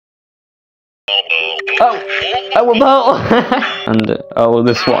Oh, no! And, oh,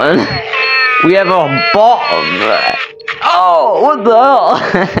 this one. We have a bomb! Oh, what the hell?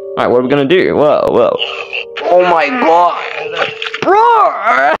 Alright, what are we gonna do? Whoa. Oh my god!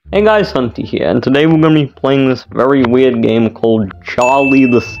 Roar! Hey guys, Hunty here, and today we're gonna be playing this very weird game called Charlie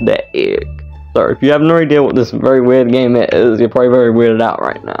the Snake. So, if you have no idea what this very weird game is, you're probably very weirded out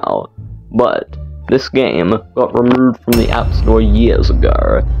right now. But, this game got removed from the App Store years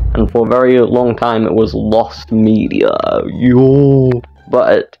ago, and for a very long time it was lost media.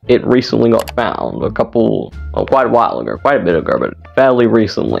 But it recently got found quite a while ago, quite a bit ago, but fairly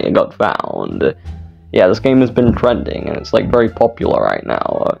recently it got found. Yeah, this game has been trending, and it's like very popular right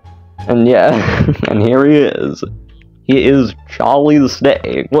now. And yeah, and here he is. He is Charlie the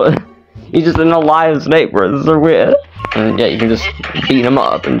Snake. What? He's just an alive snake, bro. This is so weird. And yeah, you can just beat him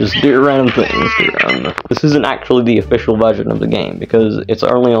up and just do random things to him. This isn't actually the official version of the game, because it's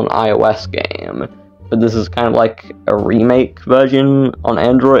only on iOS game. But this is kind of like a remake version on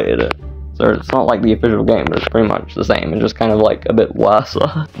Android. So it's not like the official game, but it's pretty much the same. It's just kind of like a bit worse.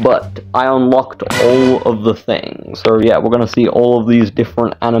 But I unlocked all of the things. So yeah, we're gonna see all of these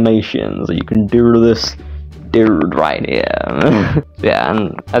different animations that you can do to this dude right here. Yeah,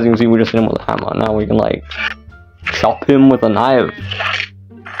 and as you can see, we just hit him with a hammer. Now we can like chop him with a knife.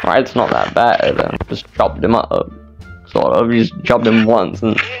 Alright, it's not that bad. Just chopped him up. Sort of. You just chopped him once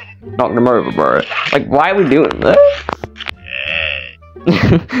and knocked him over, bro. Like, why are we doing this?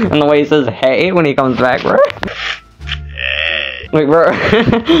 And the way he says hey when he comes back, bro. Wait, bro.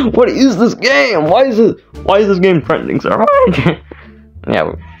 What is this game? Why is this game trending so hard?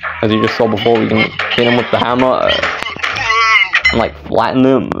 Yeah, as you just saw before, we can hit him with the hammer and like flatten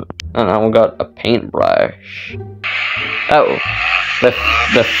him. And now we got a paintbrush. Oh, the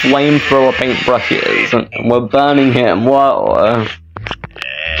flamethrower paintbrushes, and we're burning him. Whoa.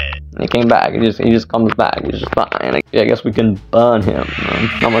 He came back. He just comes back. He's just fine. Yeah, I guess we can burn him.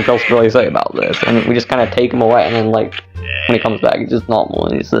 Not much else to really say about this. And we just kind of take him away, and then like when he comes back, he's just normal,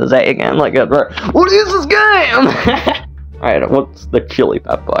 and he says, "Hey again," like, what is this game? Alright, what's the chili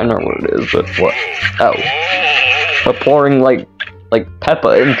pepper? I know what it is, but what? Oh, we're pouring like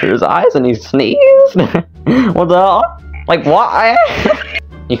pepper into his eyes, and he sneezed. What the hell? Like, why?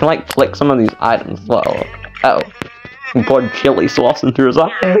 You can like click some of these items as well. Oh. We poured chili sauce into his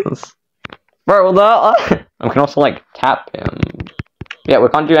eyes. Bro, what the hell? We can also like tap him. Yeah, we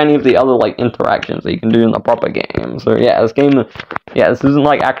can't do any of the other like interactions that you can do in the proper game. So yeah, this game, yeah, this isn't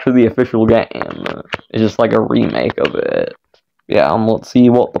like actually the official game. It's just like a remake of it. Yeah, let's see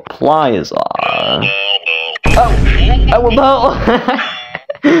what the pliers are. Oh,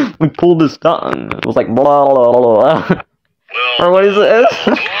 no! We pulled his tongue. It was like blah blah blah. Or what is this?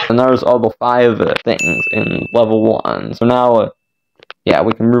 And those are the 5 things in level 1. So now, yeah,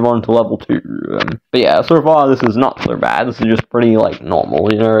 we can move on to level 2. But yeah, so far this is not so bad. This is just pretty like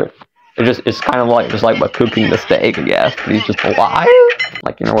normal, you know. It's kind of like just like we're cooking the steak, I guess. But he's just alive.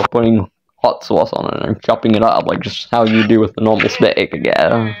 Like, you know, we're putting hot sauce on it and chopping it up, like just how you do with the normal steak, I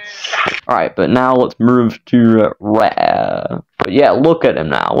guess. Alright, but now let's move to rare. But yeah, look at him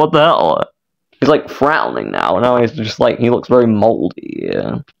now. What the hell? He's like frowning now. Now he's just like, he looks very moldy.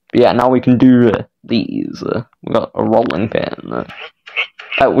 But yeah, now we can do these. We got a rolling pin.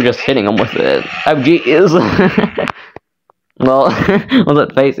 Oh, we're just hitting him with it. Oh, jeez. Well, was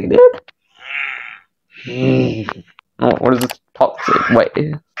that face he did? Oh, what is this toxic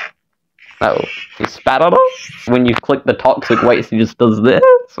waste? Oh, he spat on us? When you click the toxic waste, he just does this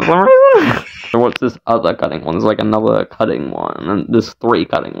for some reason? So what's this other cutting one? There's like another cutting one, and there's 3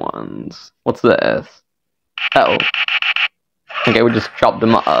 cutting ones. What's this? Oh. Okay, we just chopped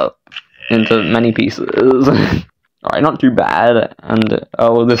them up into many pieces. Alright, not too bad. And,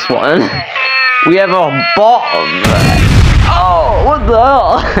 oh, this one. We have a bomb! Oh, what the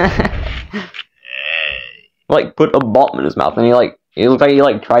hell? Like, put a bomb in his mouth, and he looked like he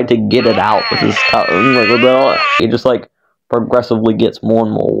like tried to get it out with his tongue. Like, what the hell? He just like progressively gets more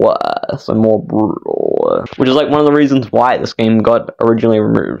and more worse and more brutal, which is like one of the reasons why this game got originally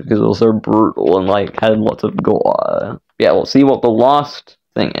removed, because it was so brutal and like had lots of gore. Yeah, we'll see what the last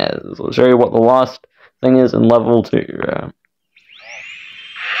thing is. I'll show you what the last thing is in level 2.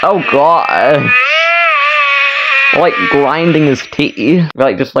 Oh god! Like grinding his teeth.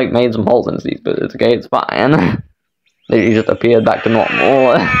 Like just like made some holes in his teeth, but it's okay, it's fine. He just appeared back to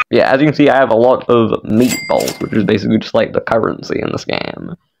normal. Yeah, as you can see, I have a lot of meatballs, which is basically just like the currency in this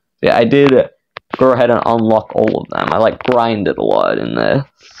game. Yeah, I did go ahead and unlock all of them. I like grinded a lot in this.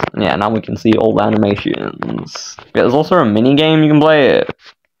 Yeah, now we can see all the animations. Yeah, there's also a mini game you can play it.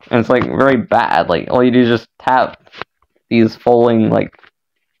 And it's like very bad. Like all you do is just tap these falling like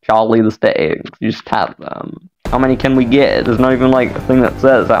Charlie the steaks. You just tap them. How many can we get? There's not even like a thing that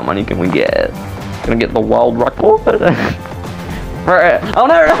says how many can we get. Gonna get the world record? Oh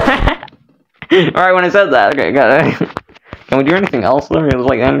no! Alright, when I said that, okay, got it. Can we do anything else though? There's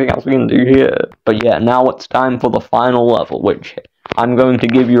like anything else we can do here. But yeah, now it's time for the final level, which I'm going to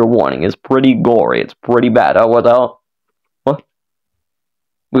give you a warning. It's pretty gory. It's pretty bad. Oh, what the hell?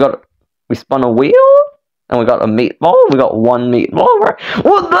 What? We spun a wheel? And we got a meatball? We got one meatball?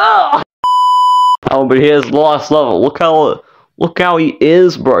 What the? Oh, but here's the last level. Look how he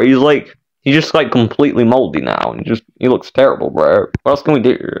is, bro. He's just like completely moldy now. He looks terrible, bro. What else can we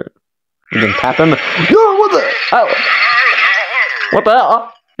do? We can tap him. No, what the? Oh. What the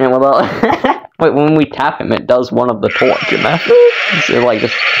hell? Yeah, what the hell? Wait, when we tap him, it does one of the torture methods.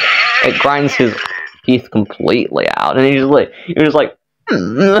 It grinds his teeth completely out, and you're just like,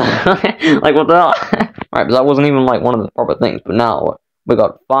 like what the hell? Alright, but that wasn't even like one of the proper things. But now we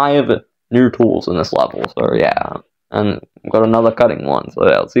got 5 new tools in this level, so yeah, and we've got another cutting one. So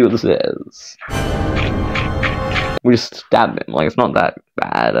yeah, let's see what this is. We just stab him. Like, it's not that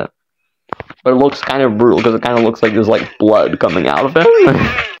bad. But it looks kind of brutal, because it kind of looks like there's, like, blood coming out of him.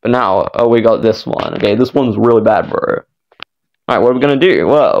 But now, oh, we got this one. Okay, this one's really bad, bro. Alright, what are we gonna do?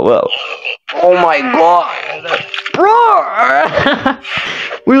 Whoa. Oh my god! Bro!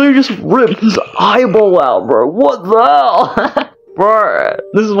 We literally just ripped his eyeball out, bro. What the hell? Bro,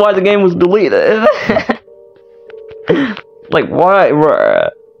 this is why the game was deleted. Like, why, bro?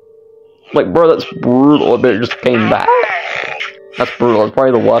 Like, bro, that's brutal, but it just came back. That's brutal. It's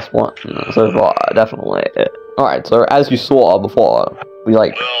probably the worst one so far, definitely. Alright, so as you saw before, we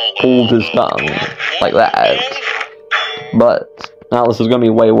like pulled his tongue like that. But now this is gonna be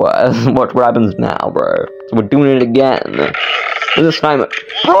way worse. Watch what happens now, bro. So we're doing it again. And this time,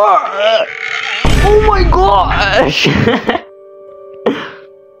 oh my gosh!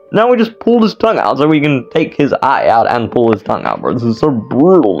 Now we just pulled his tongue out so we can take his eye out and pull his tongue out, bro. This is so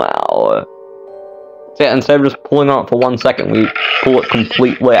brutal now. So yeah, instead of just pulling it out for 1 second, we pull it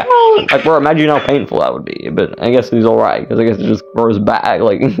completely out. Like, bro, imagine how painful that would be. But I guess he's alright, because I guess it just grows back.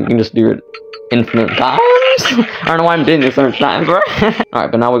 Like, you can just do it infinite times. I don't know why I'm doing this so much times, bro. Alright,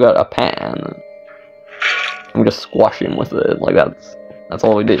 but now we got a pan. We just squash him with it. Like, that's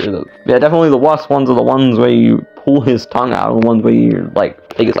all we do. Yeah, definitely the worst ones are the ones where you pull his tongue out, and the ones where you, like,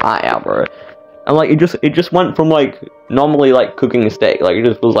 take his eye out, bro. And, like, it just went from, like, normally, like, cooking a steak. Like, it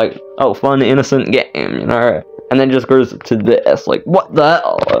just was like, oh, fun, innocent game, you know? And then it just goes to this. Like, what the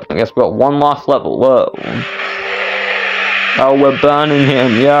hell? I guess we got one last level. Whoa. Oh, we're burning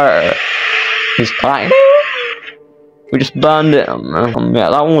him, yeah. He's tiny. We just burned him. Yeah,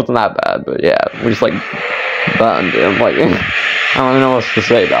 that one wasn't that bad, but yeah, we just, like, burned him. Like, I don't know what to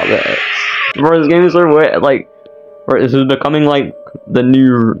say about this. Bro, this game is so weird. Like, bro, this is becoming, like, the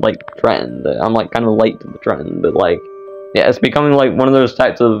new, like, trend. I'm, like, kind of late to the trend, but, like, yeah, it's becoming, like, one of those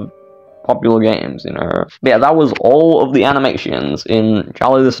types of popular games, you know. But yeah, that was all of the animations in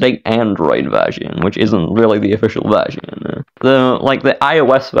Charlie the Steak Android version, which isn't really the official version. The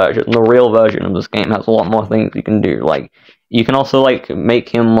iOS version, the real version of this game, has a lot more things you can do. Like, you can also, like, make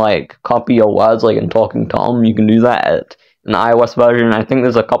him, like, copy your words, like in Talking Tom. You can do that. In the iOS version, I think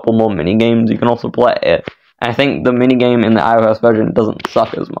there's a couple more mini-games you can also play. I think the minigame in the iOS version doesn't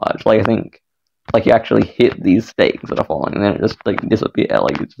suck as much. Like, I think, like, you actually hit these steaks that are falling, and then it just, like, disappear.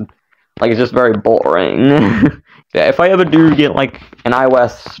 Like, it's just very boring. Yeah, if I ever do get, like, an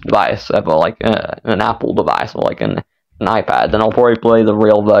iOS device, ever, like, an Apple device, or, like, an iPad, then I'll probably play the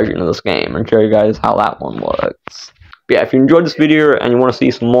real version of this game, and show you guys how that one works. But yeah, if you enjoyed this video, and you want to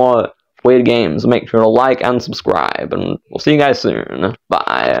see some more weird games, make sure to like and subscribe, and we'll see you guys soon.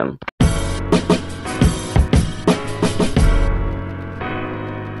 Bye.